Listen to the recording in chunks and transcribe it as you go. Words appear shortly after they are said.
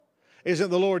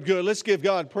Isn't the Lord good? Let's give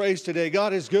God praise today.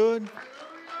 God is good.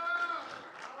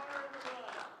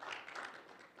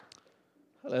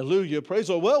 Hallelujah. Praise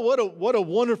the Lord. Well, what a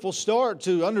wonderful start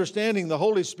to understanding the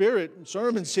Holy Spirit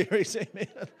sermon series. Amen.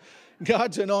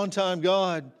 God's an on-time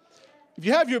God. If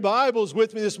you have your Bibles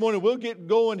with me this morning, we'll get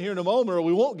going here in a moment, or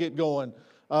we won't get going.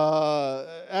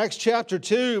 Acts chapter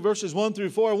 2, verses 1 through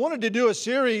 4. I wanted to do a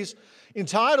series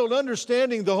entitled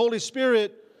Understanding the Holy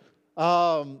Spirit.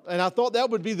 And I thought that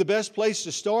would be the best place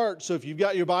to start. So if you've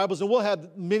got your Bibles, and we'll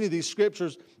have many of these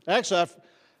scriptures. Actually,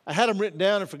 I had them written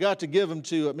down and forgot to give them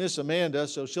to Miss Amanda,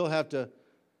 so she'll have to,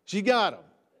 she got them.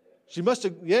 She must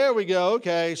have, there we go,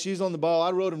 okay, she's on the ball.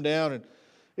 I wrote them down, and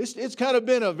it's kind of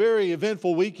been a very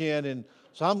eventful weekend, and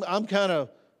so I'm kind of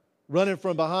running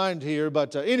from behind here.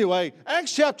 But anyway,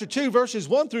 Acts chapter 2, verses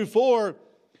 1 through 4,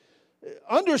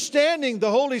 understanding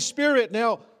the Holy Spirit.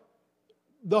 Now,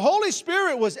 the Holy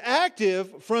Spirit was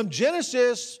active from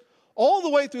Genesis all the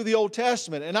way through the Old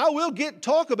Testament, and I will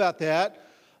talk about that.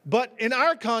 But in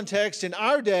our context, in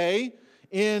our day,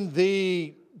 in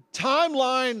the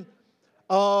timeline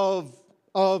of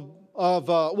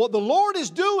what the Lord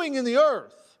is doing in the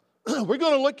earth, we're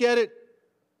going to look at it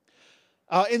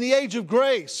in the age of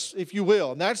grace, if you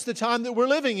will. And that's the time that we're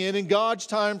living in God's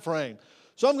time frame.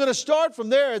 So I'm going to start from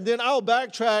there, and then I'll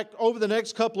backtrack over the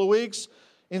next couple of weeks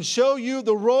and show you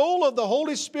the role of the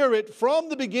Holy Spirit from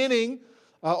the beginning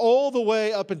all the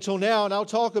way up until now. And I'll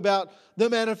talk about the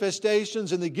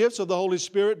manifestations and the gifts of the Holy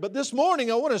Spirit. But this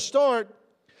morning I want to start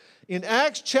in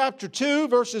Acts chapter 2,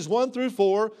 verses 1 through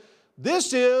 4.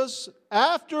 This is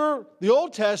after the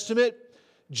Old Testament.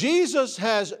 Jesus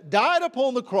has died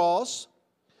upon the cross,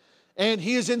 and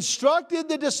He has instructed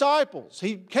the disciples.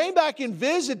 He came back and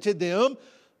visited them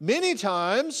many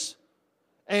times,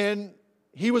 and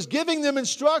He was giving them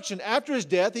instruction. After His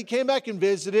death, He came back and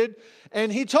visited,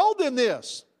 and He told them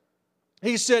this.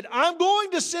 He said, I'm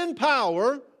going to send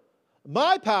power,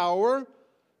 my power,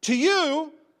 to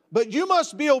you, but you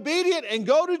must be obedient and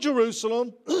go to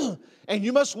Jerusalem, and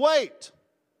you must wait,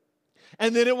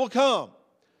 and then it will come.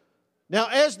 Now,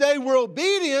 as they were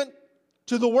obedient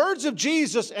to the words of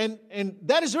Jesus, and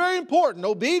that is very important.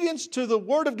 Obedience to the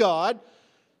Word of God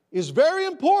is very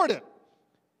important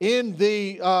in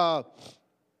the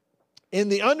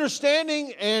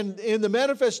understanding and in the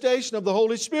manifestation of the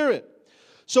Holy Spirit.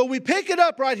 So we pick it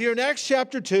up right here in Acts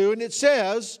chapter 2, and it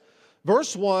says,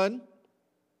 verse 1,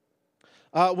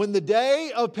 when the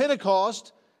day of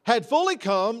Pentecost had fully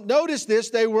come, notice this,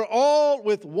 they were all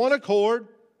with one accord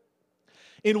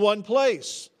in one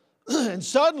place. And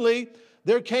suddenly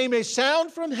there came a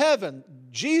sound from heaven.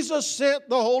 Jesus sent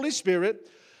the Holy Spirit,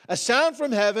 a sound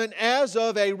from heaven as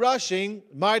of a rushing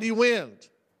mighty wind.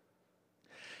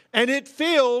 And it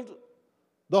filled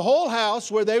the whole house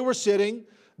where they were sitting.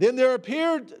 Then there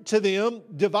appeared to them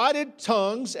divided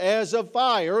tongues as of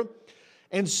fire,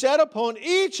 and sat upon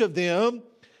each of them,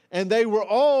 and they were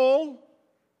all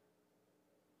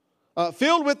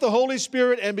filled with the Holy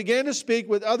Spirit, and began to speak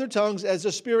with other tongues as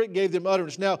the Spirit gave them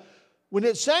utterance. Now, when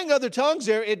it sang other tongues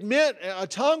there, it meant a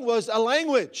tongue was a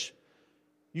language.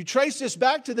 You trace this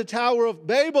back to the Tower of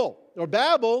Babel,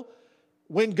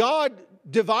 when God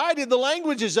divided the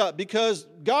languages up, because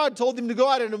God told them to go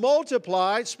out and to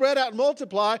multiply, spread out and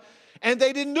multiply, and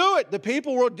they didn't do it. The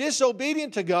people were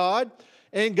disobedient to God,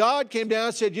 and God came down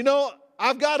and said,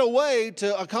 I've got a way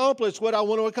to accomplish what I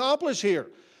want to accomplish here.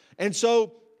 And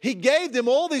so He gave them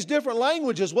all these different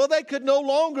languages. Well, they could no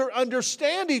longer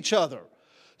understand each other.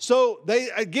 So they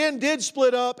again did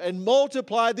split up and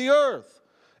multiply the earth.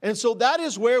 And so that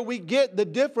is where we get the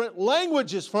different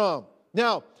languages from.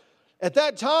 Now, at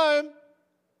that time,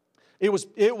 it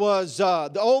was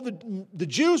all the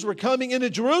Jews were coming into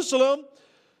Jerusalem,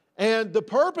 and the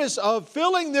purpose of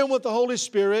filling them with the Holy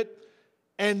Spirit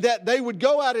and that they would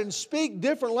go out and speak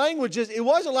different languages. It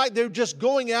wasn't like they were just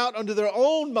going out under their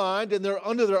own mind and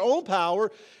under their own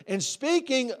power and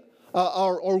speaking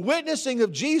or witnessing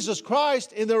of Jesus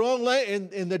Christ in their own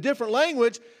in the different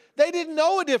language. They didn't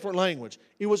know a different language.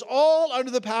 It was all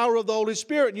under the power of the Holy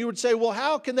Spirit. And you would say, well,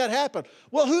 how can that happen?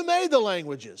 Well, who made the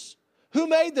languages? Who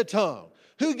made the tongue?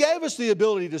 Who gave us the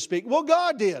ability to speak? Well,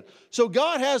 God did. So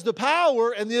God has the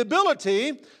power and the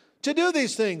ability to do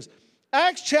these things.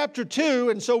 Acts chapter 2,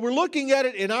 and so we're looking at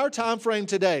it in our time frame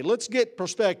today. Let's get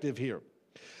perspective here.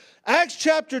 Acts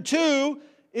chapter 2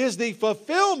 is the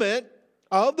fulfillment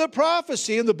of the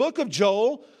prophecy in the book of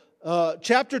Joel,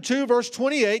 chapter 2, verse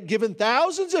 28, given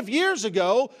thousands of years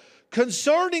ago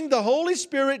concerning the Holy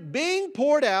Spirit being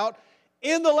poured out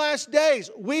in the last days.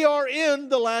 We are in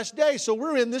the last days, so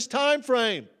we're in this time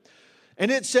frame. And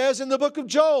it says in the book of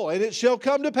Joel, and it shall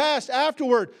come to pass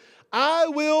afterward, I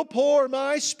will pour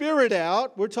my Spirit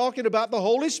out. We're talking about the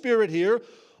Holy Spirit here,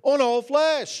 on all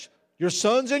flesh. Your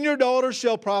sons and your daughters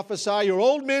shall prophesy. Your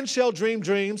old men shall dream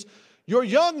dreams. Your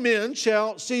young men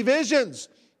shall see visions.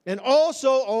 And also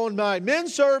on my men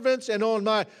servants and on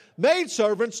my maid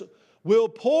servants will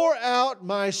pour out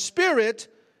my Spirit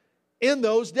in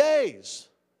those days.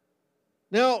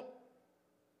 Now,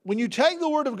 when you take the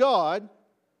Word of God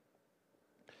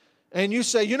and you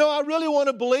say, you know, I really want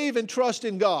to believe and trust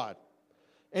in God.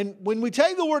 And when we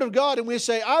take the Word of God and we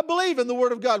say, I believe in the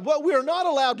Word of God, what we are not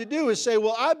allowed to do is say,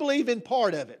 well, I believe in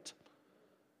part of it.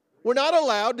 We're not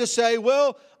allowed to say,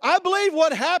 well, I believe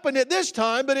what happened at this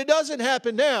time, but it doesn't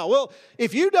happen now. Well,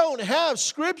 if you don't have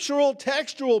scriptural,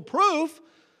 textual proof,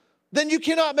 then you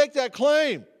cannot make that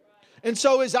claim. And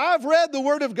so as I've read the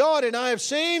Word of God and I have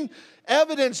seen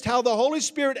evidenced how the Holy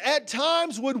Spirit at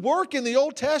times would work in the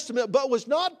Old Testament, but was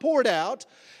not poured out,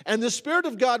 and the Spirit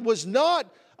of God was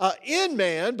not in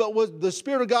man, but the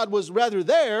Spirit of God was rather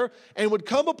there and would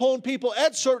come upon people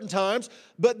at certain times.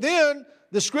 But then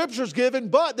the Scripture's given,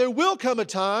 but there will come a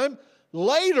time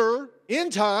later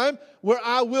in time where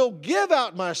I will give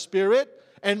out my Spirit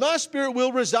and my Spirit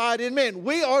will reside in men.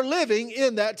 We are living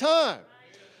in that time.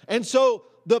 And so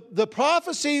the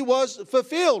prophecy was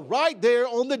fulfilled right there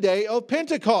on the day of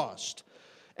Pentecost.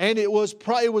 And it was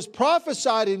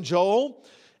prophesied in Joel.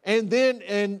 And then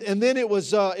it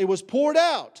was poured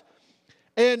out.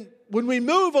 And when we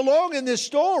move along in this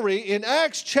story, in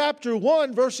Acts chapter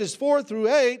 1, verses 4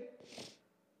 through 8,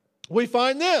 we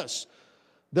find this.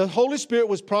 The Holy Spirit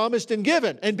was promised and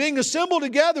given. And being assembled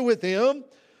together with them,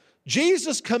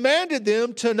 Jesus commanded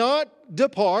them to not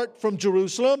depart from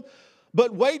Jerusalem,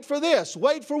 but wait for this.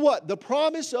 Wait for what? The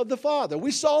promise of the Father.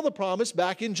 We saw the promise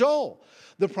back in Joel.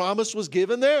 The promise was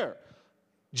given there.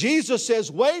 Jesus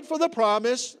says, wait for the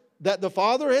promise that the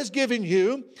Father has given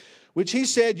you, which He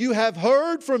said, you have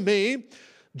heard from me.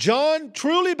 John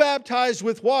truly baptized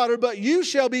with water, but you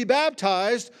shall be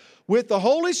baptized with the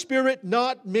Holy Spirit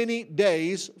not many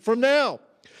days from now.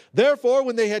 Therefore,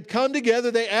 when they had come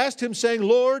together, they asked Him, saying,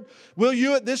 Lord, will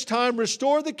you at this time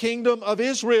restore the kingdom of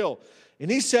Israel? And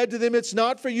He said to them, it's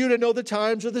not for you to know the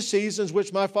times or the seasons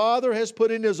which my Father has put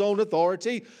in His own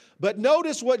authority. But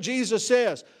notice what Jesus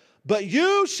says. But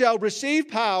you shall receive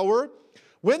power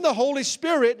when the Holy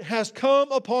Spirit has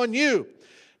come upon you.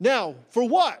 Now, for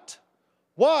what?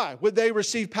 Why would they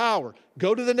receive power?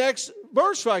 Go to the next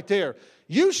verse right there.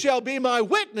 You shall be my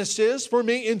witnesses for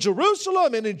me in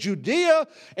Jerusalem and in Judea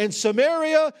and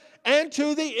Samaria and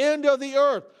to the end of the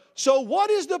earth. So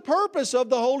what is the purpose of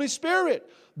the Holy Spirit?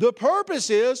 The purpose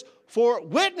is for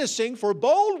witnessing, for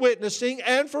bold witnessing,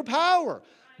 and for power.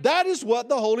 That is what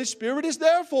the Holy Spirit is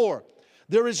there for.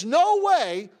 There is no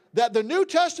way that the New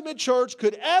Testament church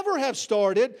could ever have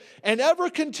started and ever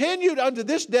continued unto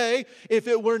this day if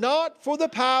it were not for the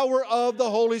power of the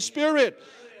Holy Spirit.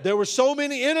 There were so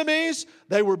many enemies,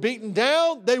 they were beaten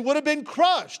down, they would have been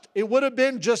crushed. It would have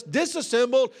been just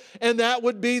disassembled, and that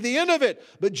would be the end of it.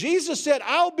 But Jesus said,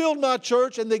 I'll build my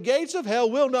church, and the gates of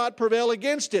hell will not prevail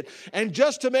against it. And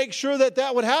just to make sure that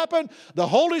that would happen, the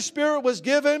Holy Spirit was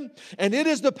given, and it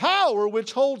is the power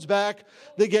which holds back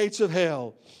the gates of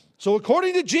hell. So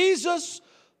according to Jesus,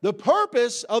 the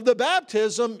purpose of the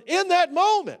baptism in that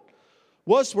moment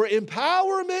was for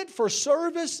empowerment for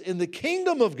service in the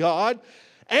kingdom of God,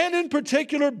 and in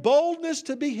particular, boldness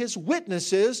to be His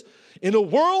witnesses in a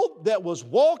world that was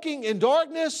walking in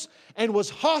darkness and was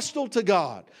hostile to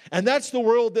God. And that's the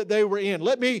world that they were in.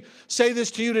 Let me say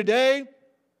this to you today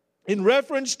in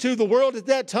reference to the world at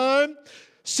that time.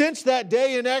 Since that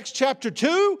day in Acts chapter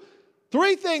 2,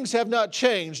 3 things have not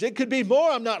changed. It could be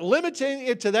more. I'm not limiting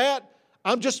it to that.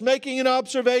 I'm just making an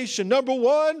observation. Number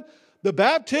 1, the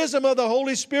baptism of the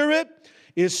Holy Spirit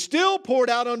is still poured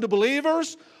out unto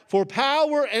believers for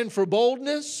power and for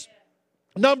boldness.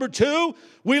 Number 2,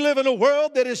 we live in a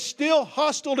world that is still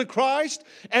hostile to Christ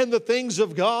and the things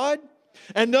of God.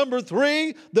 And number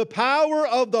 3, the power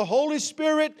of the Holy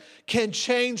Spirit can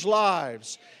change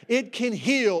lives. It can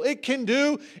heal. It can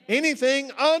do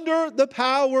anything under the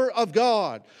power of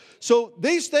God. So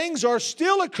these things are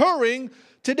still occurring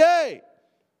today.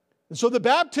 And so the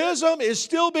baptism is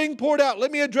still being poured out.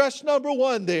 Let me address number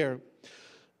 1 there.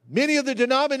 Many of the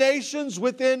denominations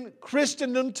within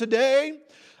Christendom today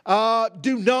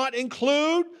do not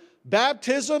include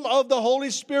baptism of the Holy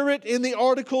Spirit in the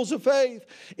articles of faith.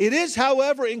 It is,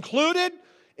 however, included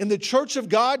in the Church of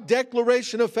God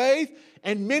Declaration of Faith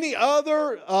and many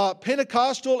other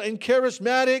Pentecostal and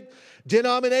charismatic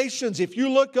denominations. If you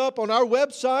look up on our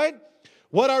website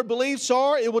what our beliefs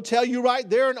are, it will tell you right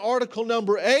there in article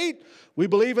number 8. We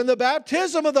believe in the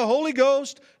baptism of the Holy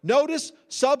Ghost. Notice,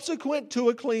 subsequent to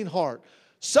a clean heart.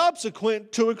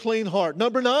 Subsequent to a clean heart.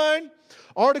 Number 9,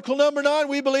 article number 9,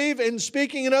 we believe in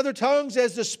speaking in other tongues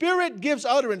as the Spirit gives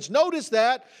utterance. Notice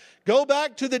that. Go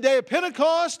back to the day of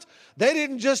Pentecost. They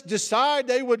didn't just decide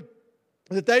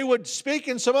that they would speak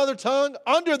in some other tongue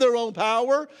under their own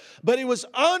power, but it was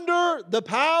under the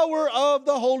power of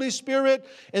the Holy Spirit,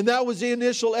 and that was the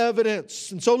initial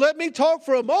evidence. And so let me talk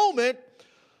for a moment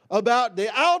about the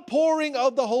outpouring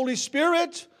of the Holy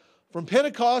Spirit from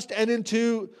Pentecost and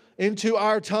into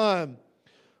our time.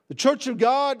 The Church of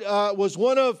God was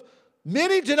one of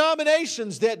many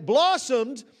denominations that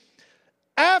blossomed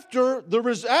after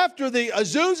the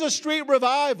Azusa Street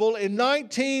Revival in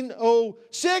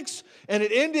 1906, and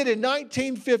it ended in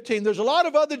 1915. There's a lot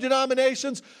of other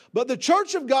denominations, but the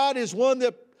Church of God is one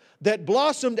that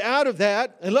blossomed out of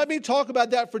that. And let me talk about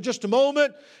that for just a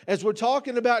moment as we're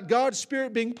talking about God's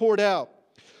Spirit being poured out.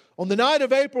 On the night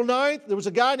of April 9th, there was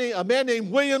a man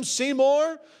named William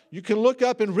Seymour. You can look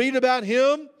up and read about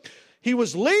him. He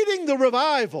was leading the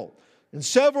revival, and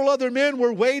several other men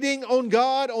were waiting on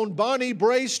God on Bonnie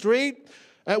Bray Street.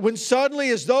 When suddenly,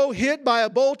 as though hit by a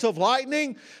bolt of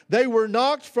lightning, they were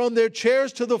knocked from their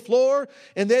chairs to the floor,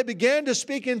 and they began to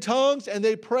speak in tongues, and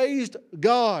they praised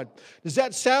God. Does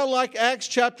that sound like Acts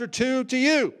chapter 2 to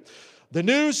you? The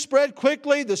news spread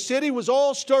quickly. The city was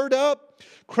all stirred up.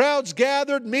 Crowds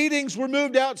gathered. Meetings were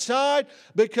moved outside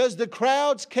because the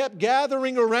crowds kept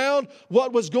gathering around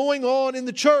what was going on in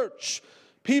the church.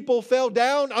 People fell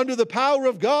down under the power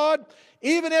of God.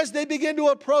 Even as they began to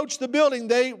approach the building,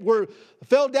 they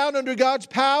fell down under God's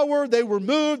power. They were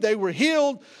moved. They were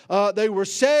healed. They were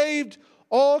saved.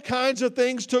 All kinds of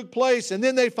things took place. And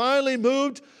then they finally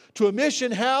moved to a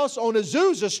mission house on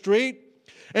Azusa Street.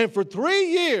 And for 3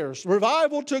 years,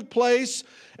 revival took place,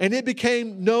 and it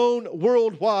became known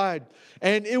worldwide.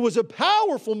 And it was a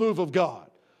powerful move of God.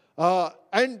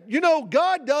 And you know,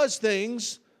 God does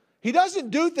things. He doesn't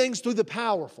do things through the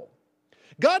powerful.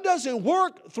 God doesn't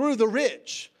work through the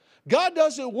rich. God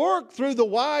doesn't work through the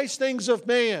wise things of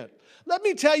man. Let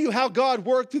me tell you how God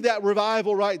worked through that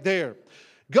revival right there.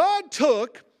 God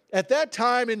took, at that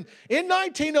time, in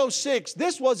 1906,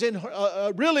 this was in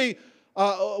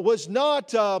was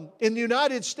not in the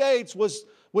United States,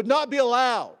 would not be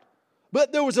allowed.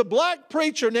 But there was a black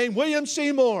preacher named William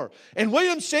Seymour, and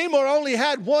William Seymour only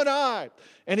had one eye,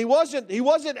 and he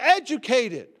wasn't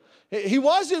educated. He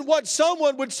wasn't what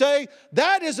someone would say,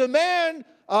 that is a man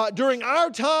during our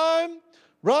time,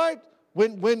 right?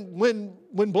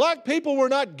 When black people were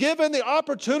not given the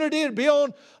opportunity to be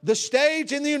on the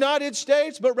stage in the United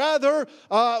States, but rather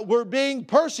were being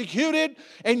persecuted,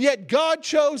 and yet God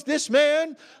chose this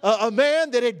man, a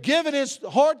man that had given his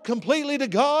heart completely to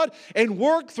God and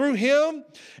worked through him.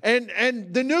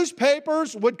 And the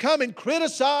newspapers would come and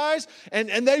criticize,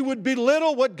 and they would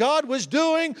belittle what God was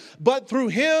doing, but through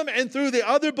him and through the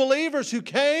other believers who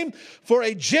came for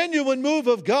a genuine move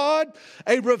of God,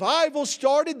 a revival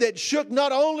started that shook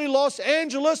not only Los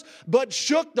Angeles, but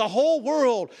shook the whole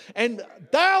world. And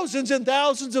thousands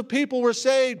of people were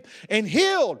saved and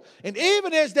healed. And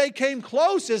even as they came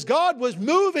close, as God was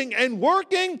moving and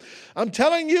working, I'm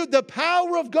telling you, the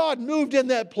power of God moved in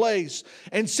that place.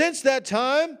 And since that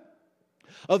time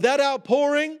of that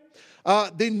outpouring,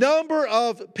 the number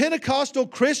of Pentecostal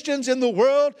Christians in the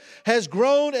world has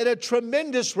grown at a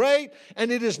tremendous rate,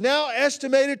 and it is now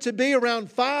estimated to be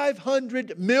around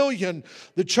 500 million.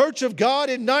 The Church of God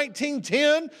in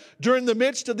 1910, during the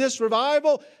midst of this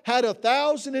revival, had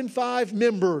 1,005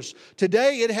 members.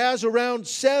 Today it has around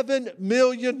 7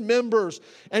 million members.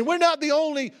 And we're not the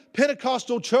only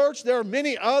Pentecostal church. There are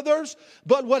many others.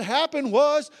 But what happened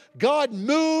was God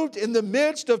moved in the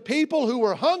midst of people who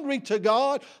were hungry to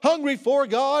God, hungry for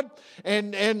God.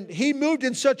 And He moved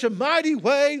in such a mighty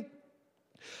way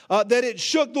that it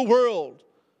shook the world.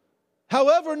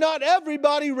 However, not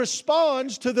everybody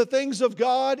responds to the things of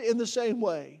God in the same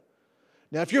way.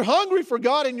 Now, if you're hungry for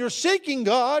God and you're seeking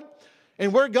God,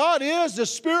 and where God is, the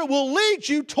Spirit will lead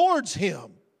you towards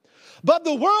Him. But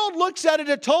the world looks at it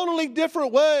a totally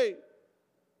different way.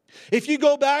 If you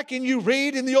go back and you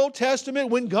read in the Old Testament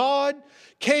when God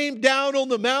came down on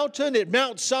the mountain at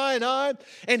Mount Sinai,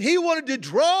 and He wanted to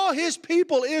draw His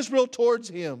people Israel towards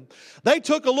Him. They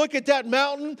took a look at that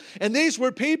mountain, and these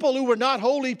were people who were not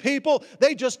holy people.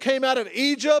 They just came out of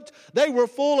Egypt. They were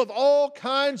full of all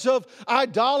kinds of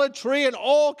idolatry and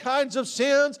all kinds of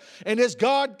sins. And as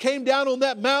God came down on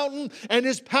that mountain and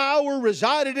His power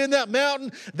resided in that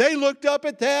mountain, they looked up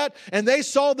at that and they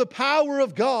saw the power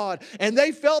of God, and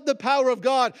they felt the power of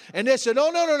God, and they said,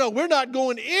 "Oh, no, we're not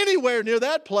going anywhere near that.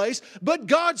 that place, but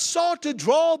God sought to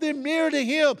draw them near to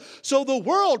Him. So the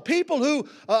world, people who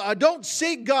don't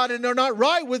seek God and are not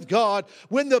right with God,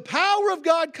 when the power of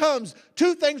God comes,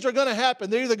 two things are going to happen.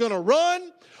 They're either going to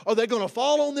run or they're going to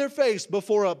fall on their face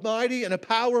before a mighty and a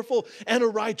powerful and a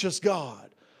righteous God.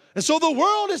 And so the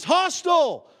world is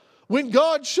hostile when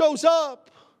God shows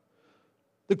up.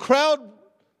 The crowd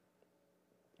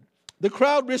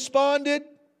responded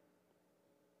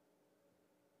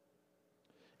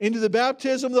into the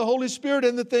baptism of the Holy Spirit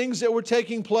and the things that were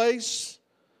taking place.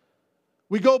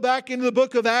 We go back into the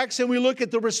book of Acts and we look at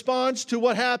the response to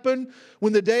what happened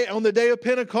on the day of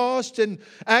Pentecost in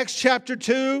Acts chapter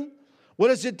 2. What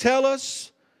does it tell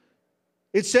us?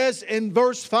 It says in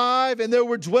verse 5, and there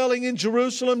were dwelling in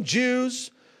Jerusalem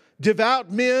Jews,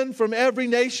 devout men from every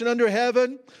nation under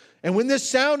heaven. And when this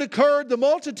sound occurred, the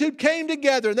multitude came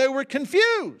together and they were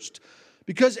confused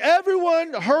because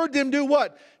everyone heard them do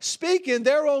what? Speak in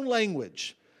their own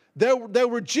language. There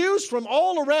were Jews from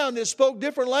all around that spoke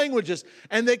different languages,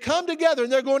 and they come together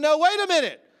and they're going, now wait a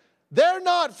minute. They're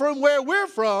not from where we're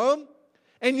from,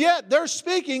 and yet they're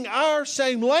speaking our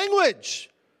same language.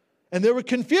 And they were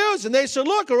confused, and they said,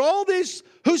 look, are all these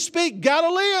who speak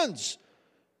Galileans?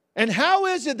 And how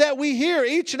is it that we hear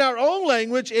each in our own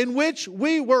language in which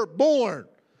we were born?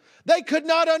 They could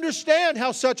not understand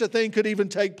how such a thing could even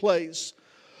take place.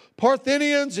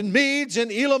 Parthians and Medes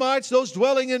and Elamites, those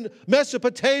dwelling in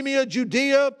Mesopotamia,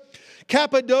 Judea,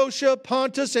 Cappadocia,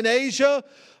 Pontus and Asia,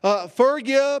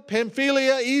 Phrygia,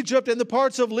 Pamphylia, Egypt, and the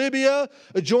parts of Libya,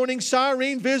 adjoining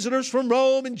Cyrene, visitors from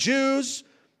Rome and Jews.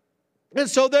 And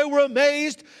so they were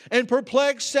amazed and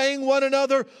perplexed, saying one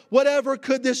another, whatever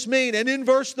could this mean? And in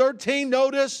verse 13,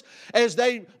 notice, as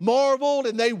they marveled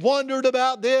and they wondered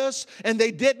about this and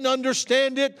they didn't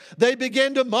understand it, they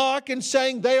began to mock and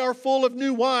saying they are full of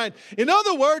new wine. In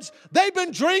other words, they've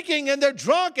been drinking and they're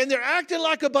drunk and they're acting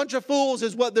like a bunch of fools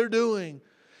is what they're doing.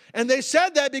 And they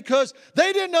said that because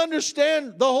they didn't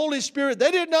understand the Holy Spirit.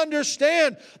 They didn't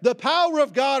understand the power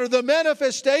of God or the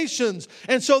manifestations.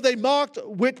 And so they mocked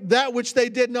with that which they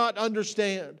did not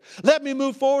understand. Let me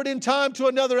move forward in time to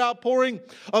another outpouring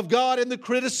of God in the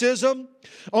criticism.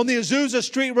 On the Azusa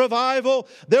Street revival,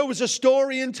 there was a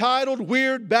story entitled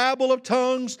Weird Babble of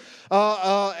Tongues.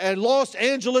 A Los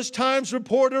Angeles Times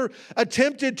reporter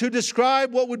attempted to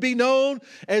describe what would be known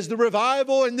as the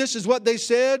revival. And this is what they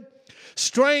said.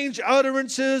 Strange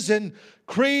utterances and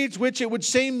creeds which it would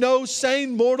seem no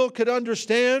sane mortal could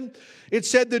understand. It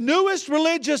said the newest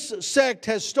religious sect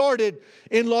has started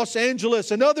in Los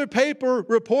Angeles. Another paper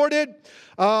reported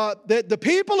that the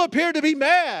people appear to be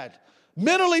mad,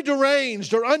 mentally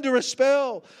deranged, or under a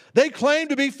spell. They claim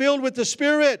to be filled with the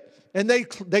Spirit, and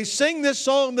they sing this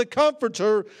song, The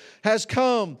Comforter Has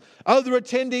Come. Other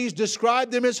attendees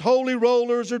describe them as holy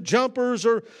rollers or jumpers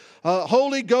or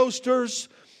Holy Ghosters.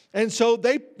 And so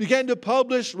they began to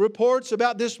publish reports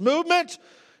about this movement.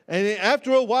 And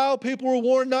after a while, people were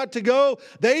warned not to go.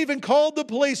 They even called the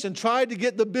police and tried to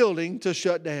get the building to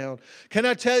shut down. Can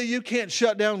I tell you, you can't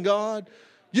shut down God?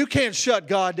 You can't shut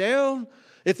God down.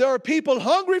 If there are people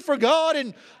hungry for God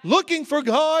and looking for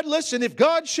God, listen, if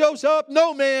God shows up,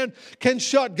 no man can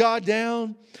shut God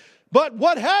down. But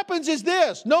what happens is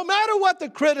this: no matter what the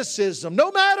criticism,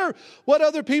 no matter what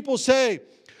other people say,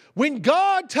 when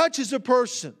God touches a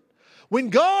person, when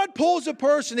God pulls a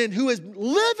person in who is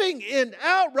living in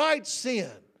outright sin,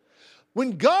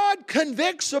 when God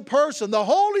convicts a person, the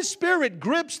Holy Spirit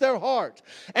grips their heart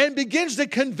and begins to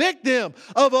convict them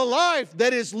of a life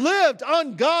that is lived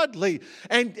ungodly.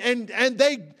 And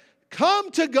they come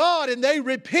to God and they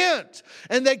repent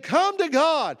and they come to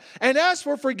God and ask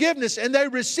for forgiveness and they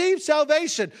receive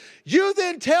salvation. You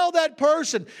then tell that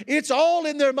person it's all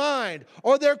in their mind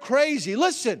or they're crazy.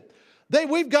 Listen.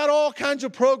 We've got all kinds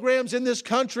of programs in this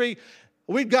country.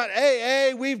 We've got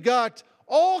AA. We've got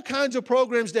all kinds of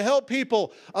programs to help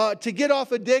people to get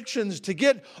off addictions, to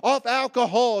get off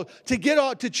alcohol,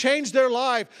 to change their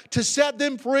life, to set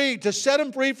them free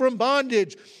from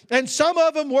bondage. And some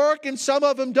of them work and some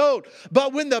of them don't.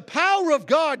 But when the power of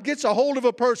God gets a hold of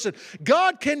a person,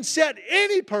 God can set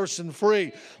any person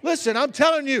free. Listen, I'm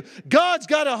telling you, God's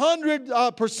got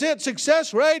 100%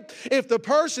 success rate if the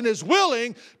person is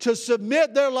willing to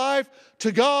submit their life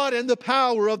to God and the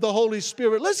power of the Holy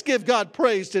Spirit. Let's give God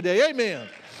praise today. Amen.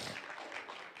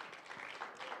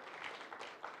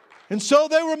 And so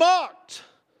they were mocked.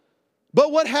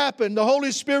 But what happened? The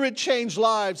Holy Spirit changed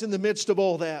lives in the midst of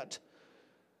all that.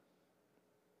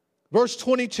 Verse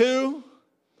 22,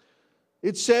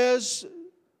 it says,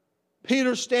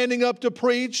 Peter standing up to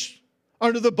preach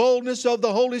under the boldness of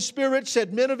the Holy Spirit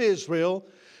said, Men of Israel,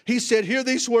 he said, hear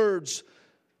these words.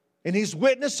 And he's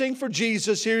witnessing for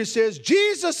Jesus here. He says,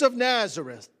 Jesus of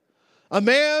Nazareth, a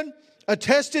man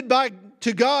attested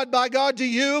to God to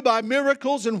you by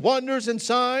miracles and wonders and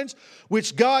signs,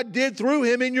 which God did through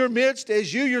him in your midst,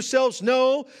 as you yourselves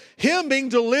know, him being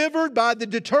delivered by the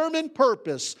determined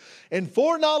purpose and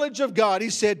foreknowledge of God. He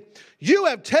said, you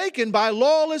have taken by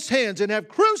lawless hands and have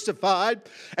crucified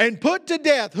and put to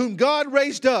death whom God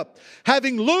raised up,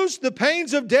 having loosed the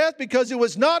pains of death, because it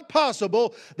was not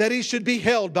possible that he should be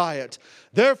held by it.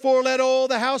 Therefore let all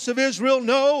the house of Israel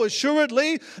know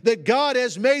assuredly that God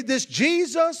has made this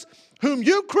Jesus, whom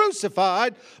you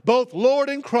crucified, both Lord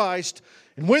and Christ.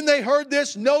 And when they heard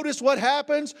this, notice what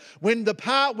happens when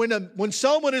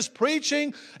someone is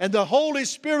preaching and the Holy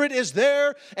Spirit is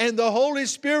there and the Holy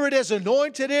Spirit has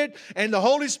anointed it and the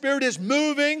Holy Spirit is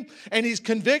moving and He's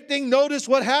convicting. Notice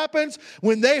what happens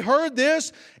when they heard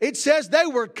this. It says they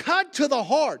were cut to the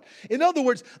heart. In other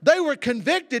words, they were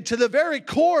convicted to the very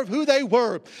core of who they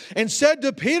were, and said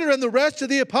to Peter and the rest of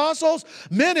the apostles,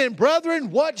 men and brethren,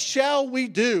 what shall we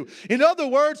do? In other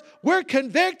words, we're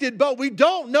convicted, but we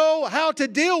don't know how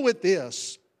to deal with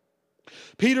this.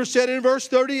 Peter said in verse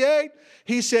 38,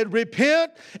 he said,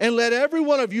 repent and let every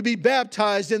one of you be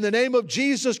baptized in the name of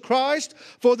Jesus Christ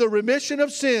for the remission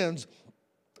of sins.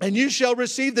 And you shall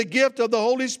receive the gift of the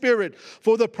Holy Spirit,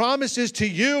 for the promises to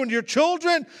you and your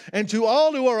children and to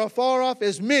all who are afar off,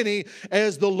 as many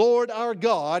as the Lord our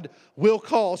God will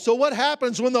call. So what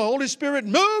happens when the Holy Spirit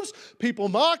moves? People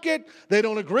mock it. They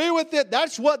don't agree with it.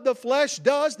 That's what the flesh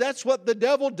does. That's what the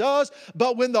devil does.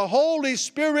 But when the Holy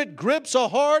Spirit grips a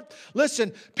heart,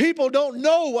 listen, people don't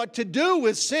know what to do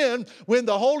with sin when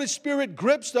the Holy Spirit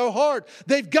grips their heart.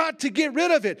 They've got to get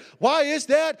rid of it. Why is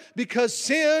that? Because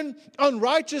sin,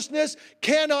 unrighteousness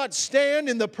cannot stand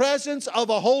in the presence of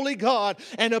a holy God.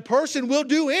 And a person will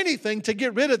do anything to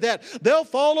get rid of that. They'll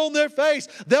fall on their face.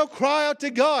 They'll cry out to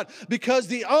God, because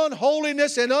the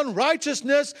unholiness and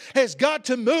unrighteousness has got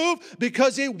to move,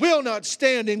 because it will not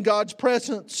stand in God's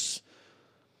presence.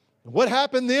 What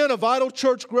happened then? A vital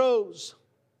church grows.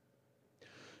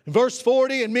 In verse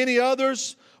 40, and many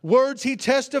others words he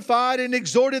testified and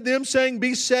exhorted them, saying,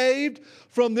 be saved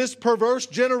from this perverse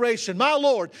generation. My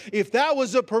Lord, if that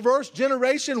was a perverse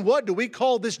generation, what do we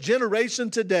call this generation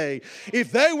today?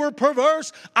 If they were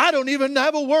perverse, I don't even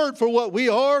have a word for what we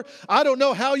are. I don't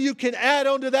know how you can add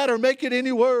on to that or make it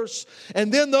any worse.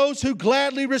 And then those who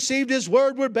gladly received his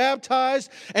word were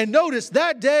baptized. And notice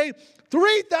that day,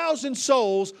 3,000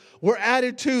 souls were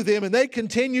added to them, and they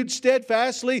continued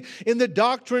steadfastly in the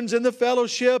doctrines and the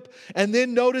fellowship. And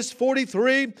then notice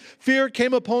 43, fear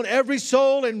came upon every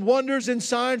soul, and wonders and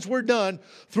signs were done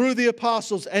through the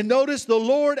apostles. And notice the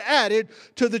Lord added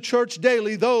to the church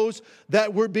daily those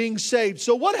that were being saved.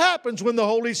 So what happens when the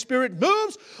Holy Spirit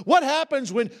moves? What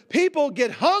happens when people get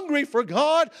hungry for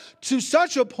God to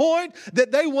such a point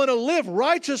that they want to live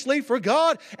righteously for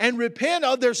God and repent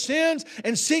of their sins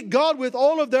and seek God with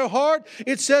all of their heart?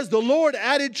 It says the Lord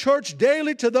added church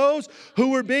daily to those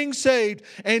who were being saved,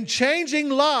 and changing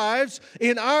lives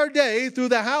in our day through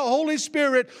the Holy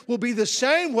Spirit will be the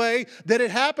same way that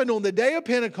it happened on the day of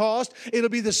Pentecost. It'll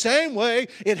be the same way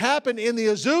it happened in the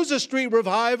Azusa Street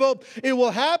revival. It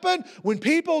will happen when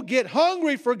people get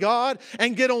hungry for God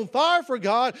and get on fire for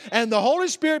God, and the Holy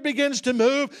Spirit begins to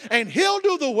move, and He'll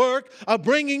do the work of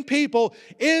bringing people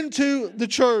into the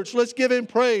church. Let's give Him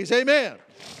praise. Amen.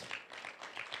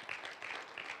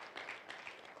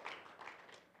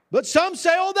 But some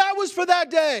say, oh, that was for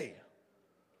that day.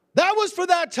 That was for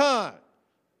that time.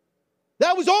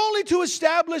 That was only to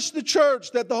establish the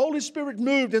church, that the Holy Spirit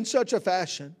moved in such a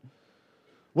fashion.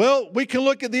 Well, we can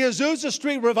look at the Azusa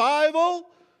Street revival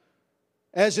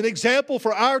as an example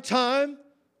for our time,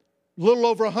 a little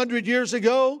over 100 years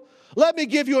ago. Let me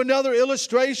give you another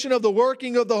illustration of the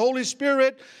working of the Holy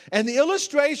Spirit, and the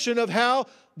illustration of how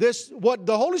what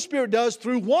the Holy Spirit does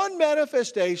through one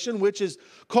manifestation, which is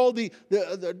called the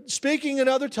speaking in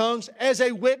other tongues, as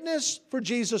a witness for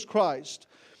Jesus Christ.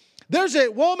 There's a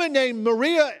woman named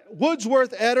Maria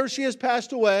Woodsworth Etter. She has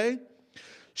passed away.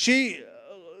 She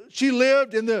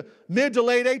lived in the mid to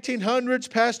late 1800s,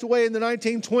 passed away in the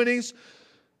 1920s.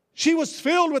 She was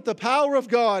filled with the power of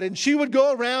God, and she would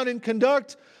go around and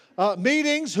conduct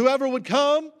meetings, whoever would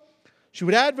come. She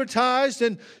would advertise,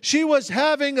 and she was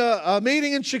having a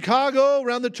meeting in Chicago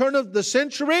around the turn of the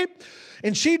century,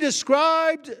 and she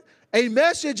described a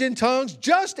message in tongues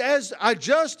just as I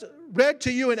just read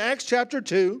to you in Acts chapter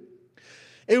 2.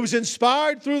 It was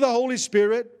inspired through the Holy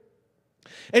Spirit,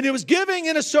 and it was giving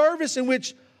in a service in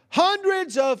which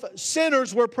hundreds of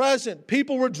sinners were present.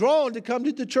 People were drawn to come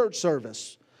to the church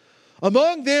service.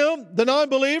 Among them, the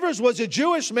non-believers, was a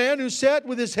Jewish man who sat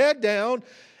with his head down,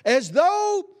 as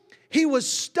though he was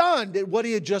stunned at what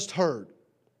he had just heard.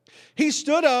 He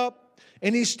stood up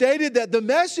and he stated that the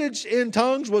message in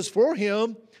tongues was for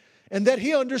him and that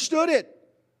he understood it.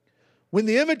 When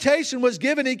the invitation was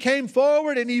given, he came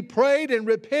forward and he prayed and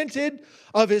repented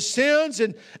of his sins.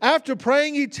 And after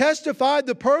praying, he testified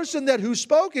the person who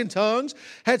spoke in tongues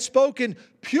had spoken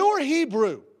pure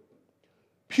Hebrew.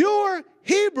 Pure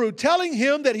Hebrew, telling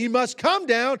him that he must come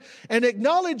down and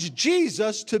acknowledge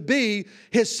Jesus to be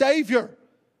his Savior.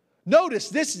 Notice,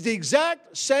 this is the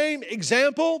exact same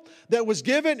example that was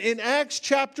given in Acts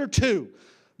chapter 2.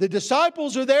 The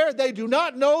disciples are there. They do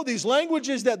not know these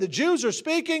languages that the Jews are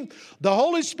speaking. The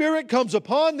Holy Spirit comes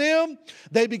upon them.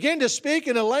 They begin to speak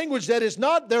in a language that is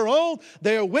not their own.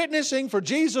 They are witnessing for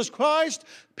Jesus Christ.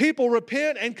 People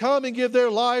repent and come and give their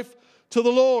life to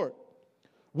the Lord.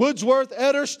 Wordsworth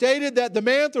Etter stated that the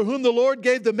man through whom the Lord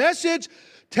gave the message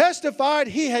testified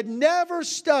he had never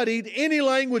studied any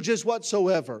languages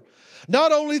whatsoever.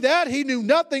 Not only that, he knew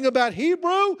nothing about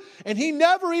Hebrew, and he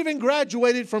never even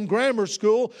graduated from grammar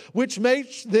school, which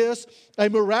makes this a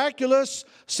miraculous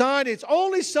sign. It's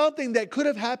only something that could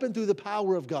have happened through the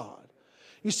power of God.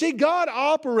 You see, God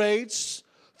operates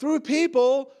through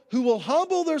people who will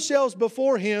humble themselves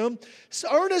before Him,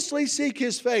 earnestly seek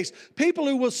His face. People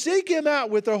who will seek Him out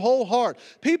with their whole heart.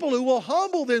 People who will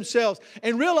humble themselves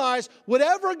and realize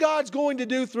whatever God's going to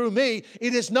do through me,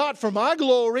 it is not for my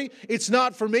glory. It's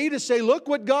not for me to say, look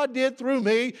what God did through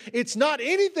me. It's not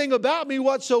anything about me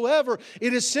whatsoever.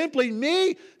 It is simply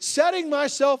me setting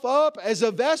myself up as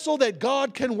a vessel that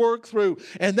God can work through.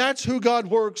 And that's who God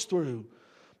works through.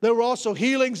 There were also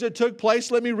healings that took place.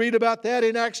 Let me read about that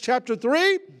in Acts chapter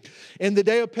 3. In the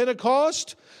day of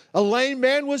Pentecost, a lame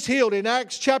man was healed. In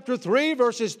Acts chapter 3,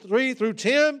 verses 3 through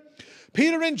 10,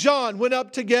 Peter and John went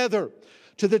up together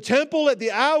to the temple at the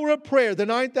hour of prayer, the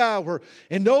 9th hour.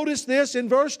 And notice this, in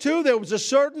verse 2, there was a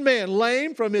certain man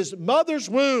lame from his mother's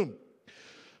womb,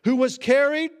 who was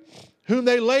carried, whom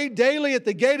they laid daily at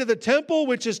the gate of the temple,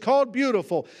 which is called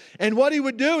Beautiful. And what he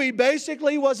would do, he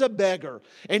basically was a beggar.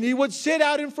 And he would sit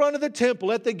out in front of the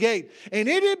temple at the gate. And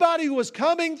anybody who was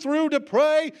coming through to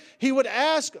pray, he would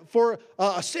ask for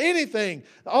anything,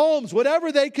 alms,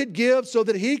 whatever they could give so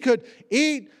that he could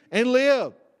eat and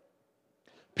live.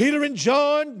 Peter and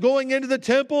John going into the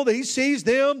temple, he sees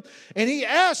them and he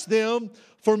asks them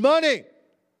for money.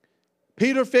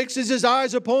 Peter fixes his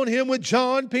eyes upon him with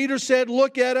John. Peter said,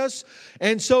 look at us.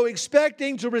 And so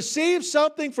expecting to receive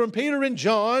something from Peter and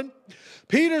John,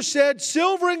 Peter said,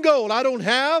 silver and gold I don't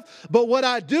have, but what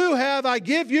I do have I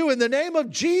give you in the name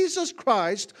of Jesus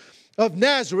Christ of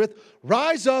Nazareth.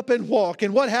 Rise up and walk.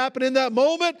 And what happened in that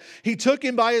moment? He took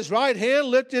him by his right hand,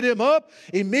 lifted him up.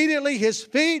 Immediately his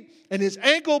feet and his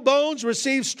ankle bones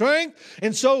received strength.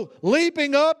 And so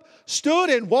leaping up, stood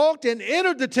and walked and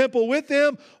entered the temple with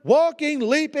them, walking,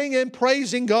 leaping, and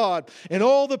praising God. And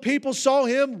all the people saw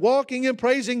him walking and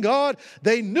praising God.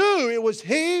 They knew it was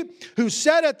he who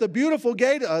sat at the beautiful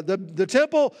gate, the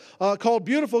temple called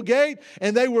Beautiful Gate,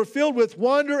 and they were filled with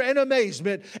wonder and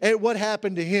amazement at what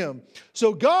happened to him.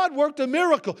 So God worked a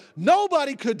miracle.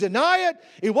 Nobody could deny it.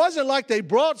 It wasn't like they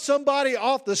brought somebody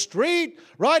off the street,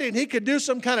 right, and he could do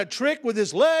some kind of trick with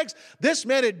his legs. This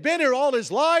man had been here all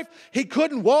his life. He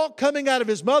couldn't walk coming out of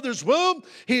his mother's womb.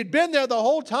 He had been there the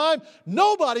whole time.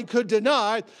 Nobody could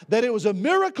deny that it was a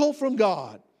miracle from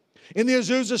God. In the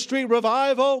Azusa Street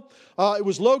revival, it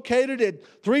was located at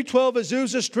 312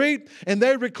 Azusa Street, and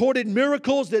they recorded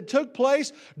miracles that took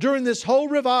place during this whole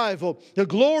revival. The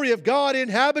glory of God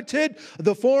inhabited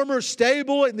the former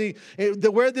stable in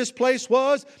where this place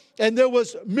was, and there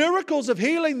was miracles of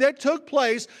healing that took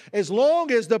place as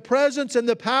long as the presence and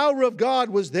the power of God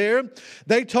was there.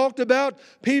 They talked about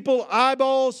people,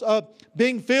 eyeballs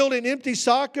being filled in empty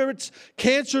sockets,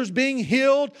 cancers being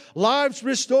healed, lives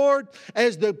restored,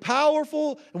 as the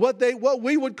powerful, what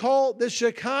we would call the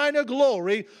Shekinah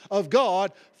glory of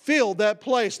God filled that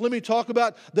place. Let me talk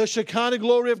about the Shekinah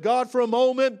glory of God for a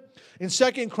moment. In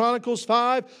 2 Chronicles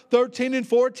 5, 13 and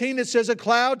 14, it says, a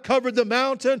cloud covered the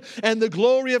mountain, and the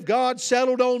glory of God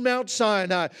settled on Mount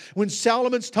Sinai. When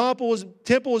Solomon's temple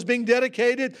was being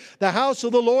dedicated, the house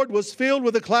of the Lord was filled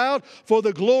with a cloud, for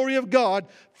the glory of God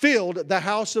filled the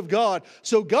house of God.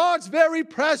 So God's very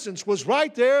presence was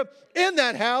right there in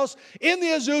that house, in the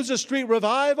Azusa Street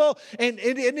revival. And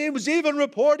it was even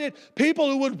reported people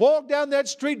who would walk down that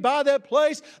street street, by that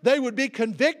place, they would be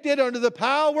convicted under the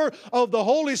power of the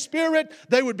Holy Spirit.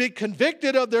 They would be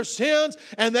convicted of their sins,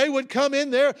 and they would come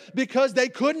in there because they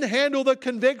couldn't handle the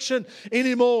conviction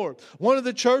anymore. One of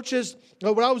the churches,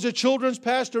 when I was a children's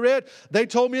pastorate, they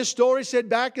told me a story, said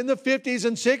back in the 50s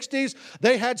and 60s,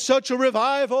 they had such a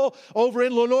revival over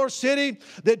in Lenore City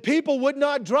that people would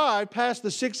not drive past the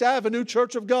 6th Avenue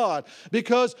Church of God,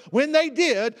 because when they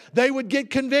did, they would get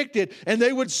convicted and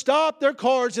they would stop their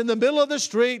cars in the middle of the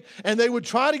street and they would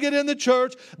try to get in the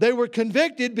church. They were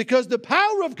convicted because the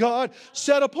power of God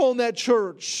set upon that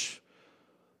church.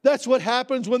 That's what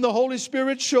happens when the Holy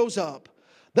Spirit shows up.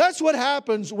 That's what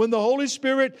happens when the Holy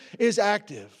Spirit is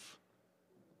active.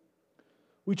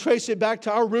 We trace it back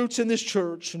to our roots in this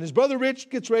church. And as Brother Rich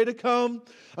gets ready to come,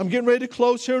 I'm getting ready to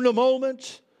close here in a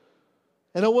moment.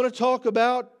 And I want to talk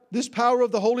about this power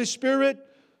of the Holy Spirit.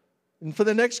 And for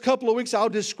the next couple of weeks, I'll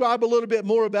describe a little bit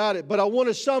more about it. But I want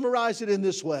to summarize it in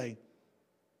this way.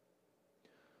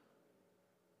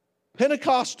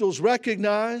 Pentecostals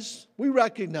recognize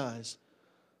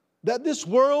that this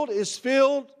world is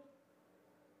filled.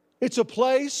 It's a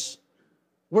place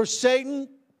where Satan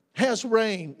has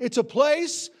reign. It's a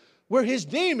place where his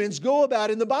demons go about.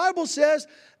 And the Bible says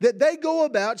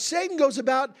that Satan goes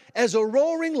about as a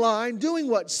roaring lion, doing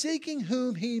what? Seeking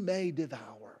whom he may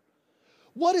devour.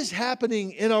 What is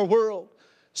happening in our world?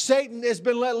 Satan has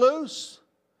been let loose.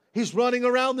 He's running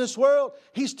around this world.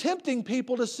 He's tempting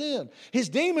people to sin. His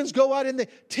demons go out and they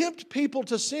tempt people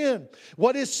to sin.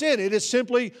 What is sin? It is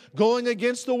simply going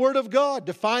against the Word of God.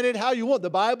 Define it how you want. The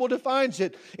Bible defines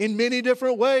it in many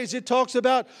different ways. It talks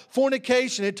about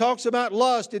fornication. It talks about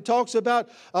lust. It talks about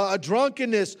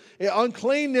drunkenness,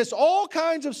 uncleanness, all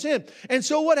kinds of sin. And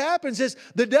so what happens is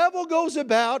the devil goes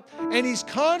about and he's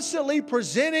constantly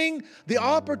presenting the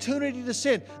opportunity to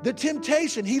sin. The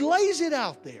temptation, he lays it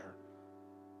out there.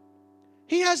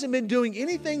 He hasn't been doing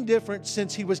anything different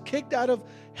since he was kicked out of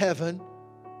heaven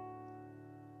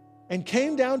and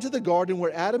came down to the garden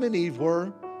where Adam and Eve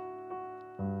were.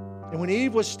 And when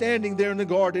Eve was standing there in the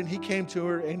garden, he came to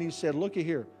her and he said, "Look at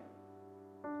here.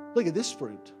 Look at this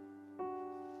fruit."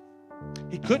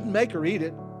 He couldn't make her eat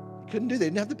it. He couldn't do that.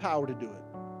 He didn't have the power to do it.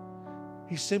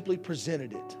 He simply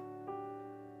presented it.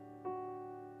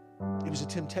 It was a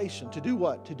temptation to do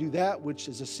what? To do that which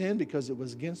is a sin because it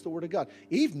was against the Word of God.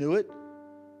 Eve knew it.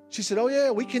 She said, "Oh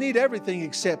yeah, we can eat everything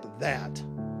except that."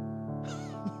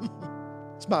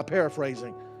 It's my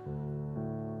paraphrasing.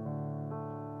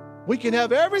 We can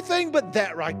have everything but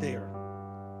that right there.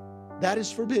 That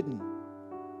is forbidden.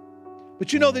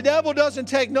 But you know, the devil doesn't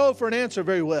take no for an answer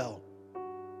very well.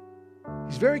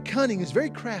 He's very cunning. He's very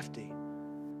crafty.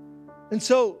 And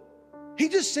so he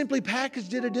just simply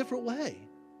packaged it a different way.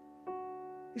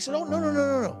 He said, "Oh,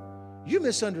 no. You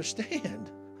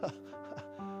misunderstand.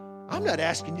 I'm not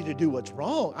asking you to do what's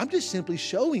wrong. I'm just simply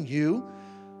showing you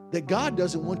that God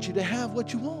doesn't want you to have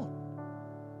what you want."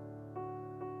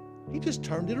 He just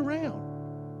turned it around.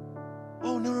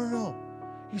 "Oh, no.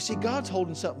 You see, God's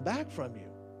holding something back from you.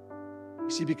 You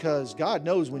see, because God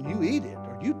knows when you eat it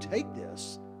or you take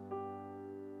this,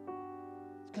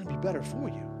 it's going to be better for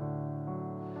you."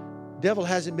 The devil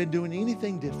hasn't been doing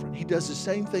anything different. He does the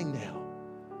same thing now.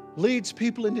 Leads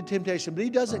people into temptation. But he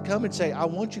doesn't come and say, "I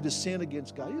want you to sin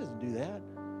against God." He doesn't do that.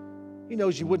 He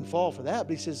knows you wouldn't fall for that.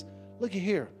 But he says, "Look at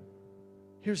here.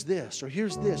 Here's this, or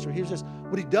here's this, or here's this."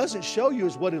 What he doesn't show you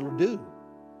is what it'll do.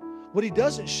 What he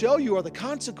doesn't show you are the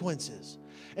consequences.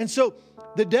 And so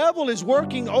the devil is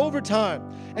working overtime.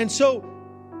 And so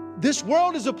this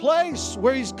world is a place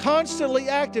where he's constantly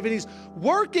active and he's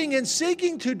working and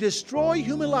seeking to destroy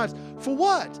human lives. For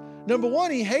what? Number one,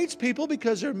 he hates people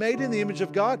because they're made in the image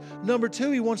of God. Number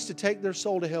two, he wants to take their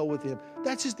soul to hell with him.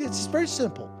 It's very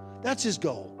simple. That's his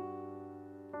goal.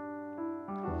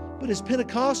 But as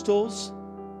Pentecostals,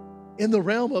 in the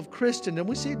realm of Christendom,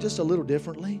 we see it just a little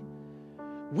differently.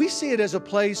 We see it as a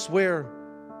place where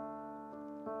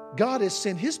God has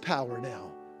sent His power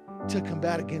now to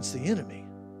combat against the enemy.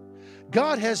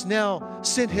 God has now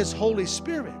sent His Holy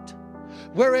Spirit.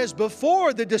 Whereas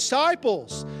before, the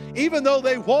disciples, even though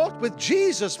they walked with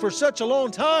Jesus for such a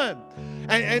long time,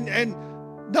 and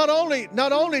not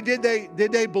only did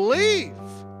they believe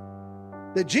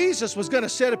that Jesus was going to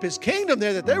set up His kingdom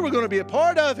there, that they were going to be a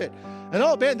part of it, and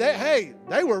oh man,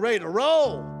 they were ready to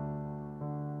roll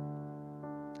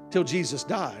till Jesus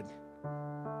died.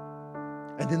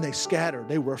 And then they scattered.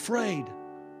 They were afraid.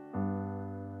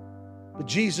 But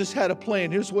Jesus had a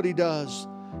plan. Here's what He does.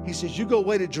 He says, "You go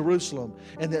away to Jerusalem,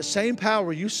 and that same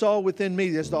power you saw within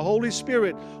me as the Holy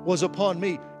Spirit was upon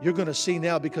me, you're going to see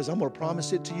now, because I'm going to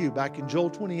promise it to you." Back in Joel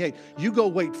 28, you go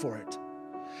wait for it.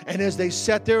 And as they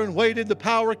sat there and waited, the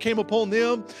power came upon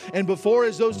them. And before,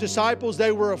 as those disciples,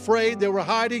 they were afraid, they were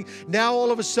hiding. Now,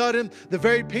 all of a sudden, the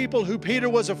very people who Peter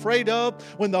was afraid of,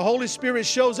 when the Holy Spirit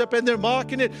shows up and they're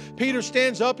mocking it, Peter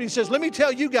stands up and he says, let me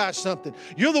tell you guys something.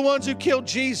 You're the ones who killed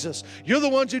Jesus. You're the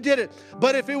ones who did it.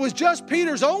 But if it was just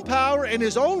Peter's own power and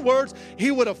his own words,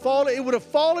 he would have fallen. It would have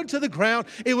fallen to the ground.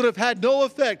 It would have had no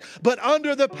effect. But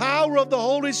under the power of the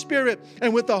Holy Spirit,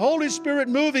 and with the Holy Spirit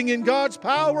moving in God's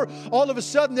power, all of a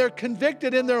sudden they're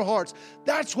convicted in their hearts.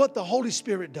 That's what the Holy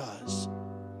Spirit does.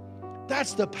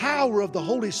 That's the power of the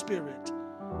Holy Spirit.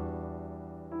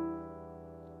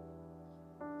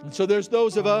 And so there's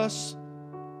those of us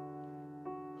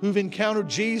who've encountered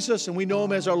Jesus and we know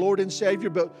Him as our Lord and Savior,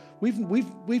 but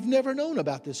we've never known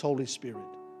about this Holy Spirit.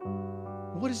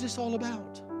 What is this all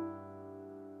about?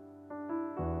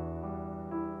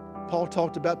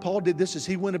 Paul did this as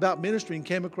he went about ministry and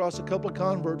came across a couple of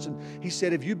converts, and he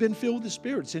said, have you been filled with the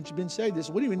Spirit since you've been saved? They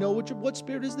said, we don't even know what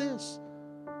Spirit is this?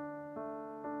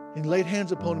 And laid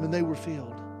hands upon them and they were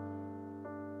filled.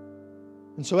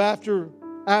 And so after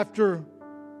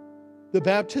the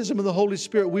baptism of the Holy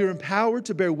Spirit, we are empowered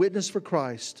to bear witness for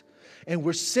Christ. And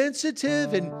we're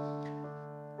sensitive and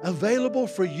available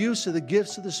for use of the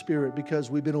gifts of the Spirit because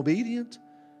we've been obedient.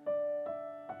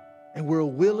 And we're a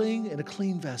willing and a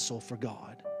clean vessel for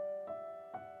God.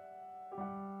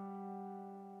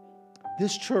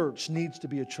 This church needs to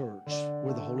be a church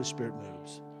where the Holy Spirit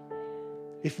moves.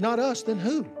 If not us, then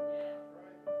who?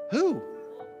 Who?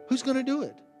 Who's going to do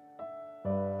it?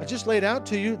 I just laid out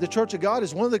to you, the Church of God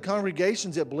is one of the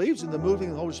congregations that believes in the moving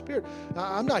of the Holy Spirit. Now,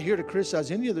 I'm not here to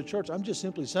criticize any other church. I'm just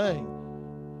simply saying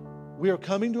we are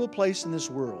coming to a place in this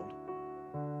world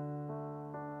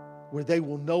where they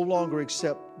will no longer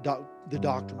accept the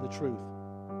doctrine, the truth.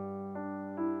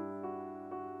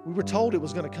 We were told it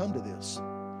was going to come to this.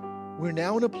 We're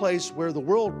now in a place where the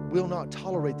world will not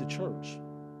tolerate the church.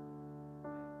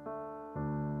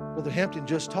 Brother Hampton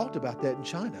just talked about that in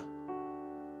China.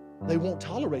 They won't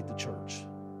tolerate the church.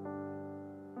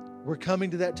 We're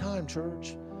coming to that time,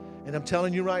 church. And I'm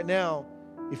telling you right now,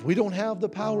 if we don't have the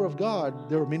power of God,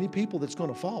 there are many people that's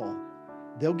going to fall.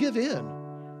 They'll give in.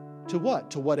 To what?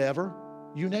 To whatever.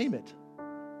 You name it.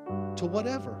 To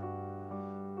whatever.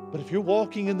 But if you're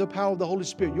walking in the power of the Holy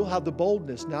Spirit, you'll have the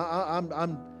boldness. Now,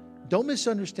 don't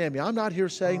misunderstand me. I'm not here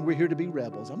saying we're here to be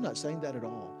rebels. I'm not saying that at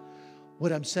all.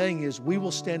 What I'm saying is we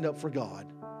will stand up for God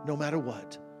no matter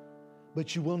what.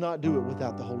 But you will not do it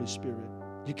without the Holy Spirit.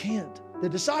 You can't. The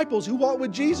disciples who walked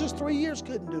with Jesus 3 years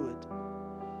couldn't do it.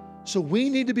 So we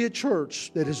need to be a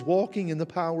church that is walking in the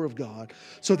power of God.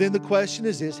 So then the question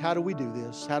is this, how do we do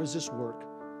this? How does this work?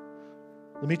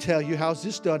 Let me tell you, how's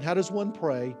this done? How does one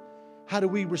pray? How do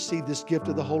we receive this gift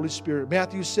of the Holy Spirit?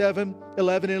 Matthew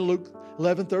 7:11 and Luke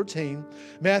 11:13.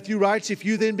 Matthew writes, if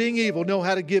you then being evil know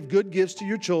how to give good gifts to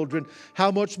your children,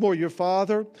 how much more your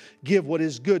Father give what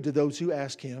is good to those who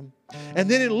ask Him.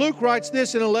 And then in Luke writes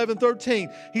this in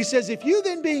 11:13. He says, if you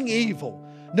then being evil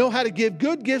know how to give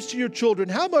good gifts to your children,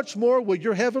 how much more will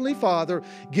your Heavenly Father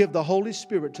give the Holy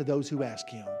Spirit to those who ask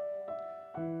Him?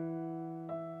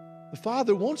 The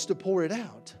Father wants to pour it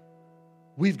out.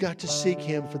 We've got to seek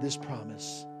Him for this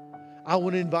promise. I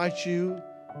want to invite you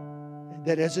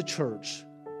that as a church,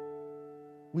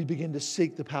 we begin to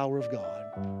seek the power of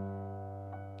God.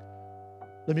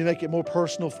 Let me make it more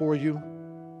personal for you.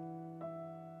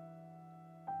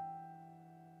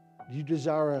 You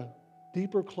desire a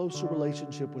deeper, closer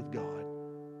relationship with God.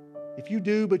 If you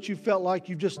do, but you felt like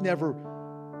you've just never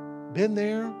been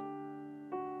there,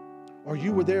 or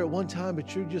you were there at one time,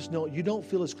 but you don't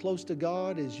feel as close to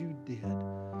God as you did,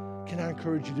 can I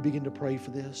encourage you to begin to pray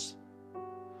for this?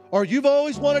 Or you've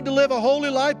always wanted to live a holy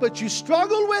life, but you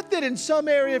struggle with it in some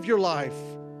area of your life.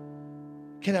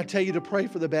 Can I tell you to pray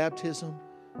for the baptism?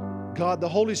 God, the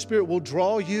Holy Spirit will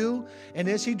draw you, and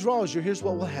as He draws you, here's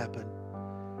what will happen.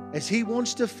 As He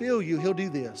wants to fill you, He'll do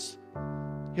this.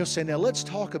 He'll say, now let's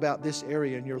talk about this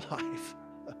area in your life.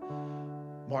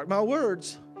 Mark my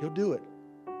words, He'll do it.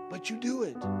 But you do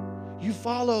it. You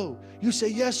follow. You say,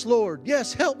 yes, Lord.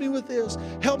 Yes, help me with this.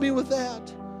 Help me with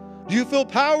that. Do you feel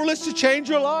powerless to change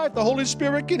your life? The Holy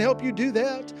Spirit can help you do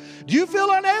that. Do you feel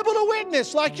unable to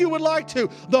witness like you would like to?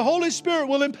 The Holy Spirit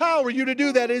will empower you to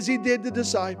do that as He did the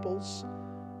disciples.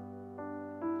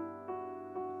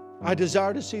 I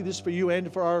desire to see this for you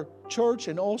and for our church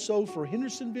and also for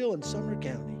Hendersonville and Sumner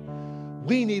County.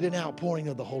 We need an outpouring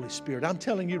of the Holy Spirit. I'm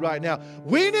telling you right now,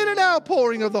 we need an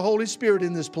outpouring of the Holy Spirit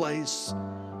in this place.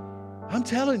 I'm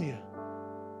telling you.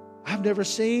 I've never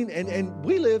seen, and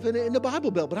we live in the Bible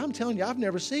Belt, but I'm telling you, I've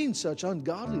never seen such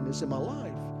ungodliness in my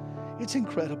life. It's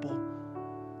incredible.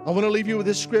 I want to leave you with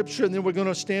this scripture, and then we're going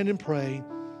to stand and pray.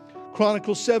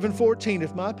 Chronicles 7:14,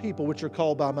 if my people, which are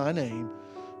called by my name,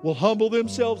 will humble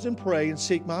themselves and pray and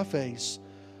seek my face,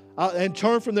 and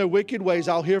turn from their wicked ways,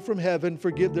 I'll hear from heaven,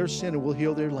 forgive their sin, and will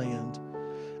heal their land.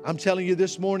 I'm telling you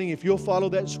this morning, if you'll follow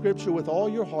that scripture with all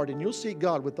your heart and you'll seek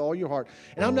God with all your heart.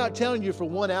 And I'm not telling you for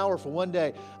 1 hour, for one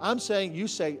day. I'm saying, you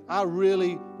say, I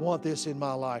really want this in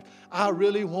my life. I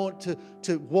really want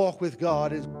to walk with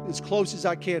God as close as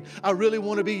I can. I really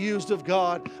want to be used of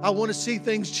God. I want to see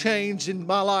things change in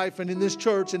my life and in this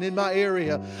church and in my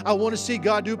area. I want to see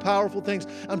God do powerful things.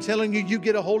 I'm telling you, you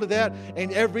get a hold of that,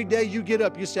 and every day you get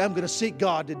up, you say, I'm going to seek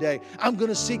God today. I'm going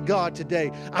to seek God today.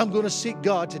 I'm going to seek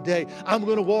God today. I'm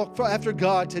going to walk after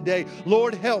God today.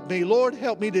 Lord, help me. Lord,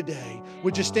 help me today.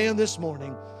 Would you stand this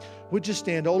morning? Would you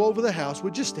stand all over the house?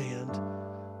 Would you stand?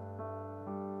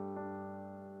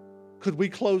 Could we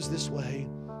close this way?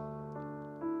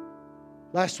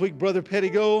 Last week, Brother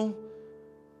Pettigo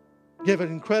gave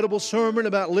an incredible sermon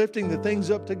about lifting the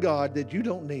things up to God that you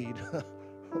don't need.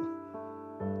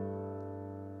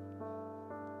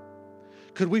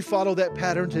 Could we follow that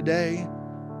pattern today?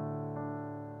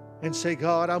 And say,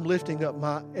 God, I'm lifting up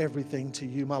my everything to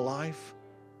you, my life.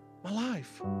 My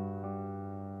life.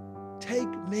 Take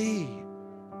me.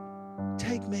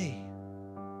 Take me.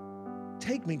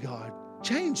 Take me, God.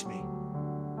 Change me.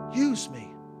 Use me.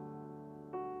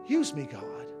 Use me,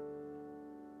 God.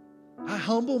 I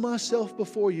humble myself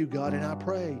before you, God, and I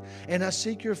pray and I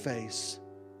seek your face.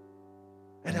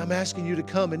 And I'm asking you to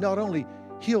come and not only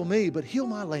heal me, but heal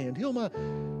my land, heal the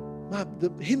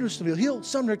Hendersonville, heal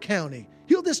Sumner County,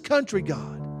 heal this country,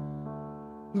 God.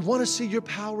 We want to see your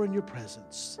power and your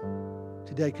presence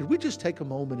today. Could we just take a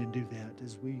moment and do that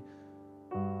as we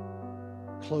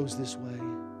close this way?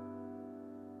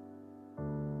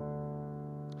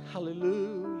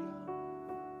 Hallelujah.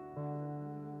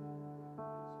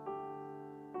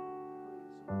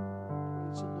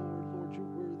 Praise the Lord. Lord, you're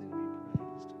worthy to be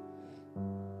praised.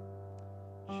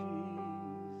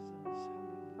 Jesus,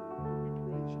 hallelujah. We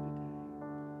praise you today.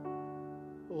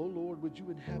 Oh, Lord, would you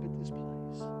inhabit this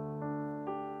place?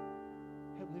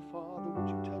 Heavenly Father, would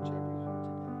you touch every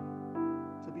heart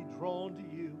today to be drawn to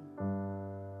you?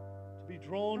 To be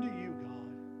drawn to you, God.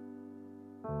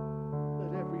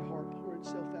 Let every heart pour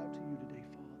itself out to you today,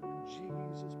 Father, in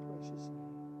Jesus' precious name.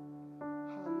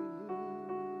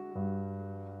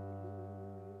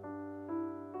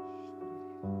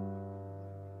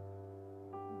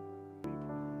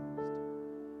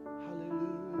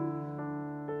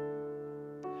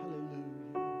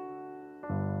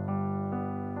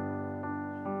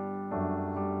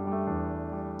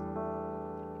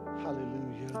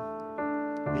 Hallelujah.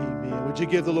 Would you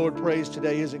give the Lord praise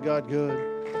today? Isn't God good?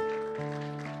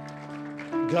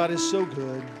 God is so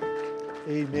good.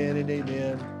 Amen and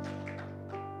amen.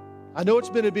 I know it's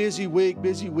been a busy week,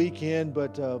 busy weekend,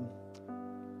 but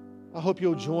I hope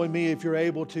you'll join me if you're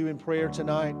able to in prayer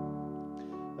tonight.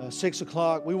 6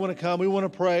 o'clock. We want to come. We want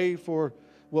to pray for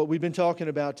what we've been talking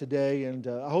about today, and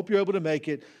I hope you're able to make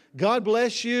it. God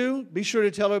bless you. Be sure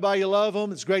to tell everybody you love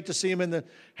them. It's great to see them in the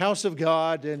house of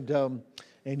God, and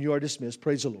you are dismissed.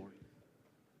 Praise the Lord.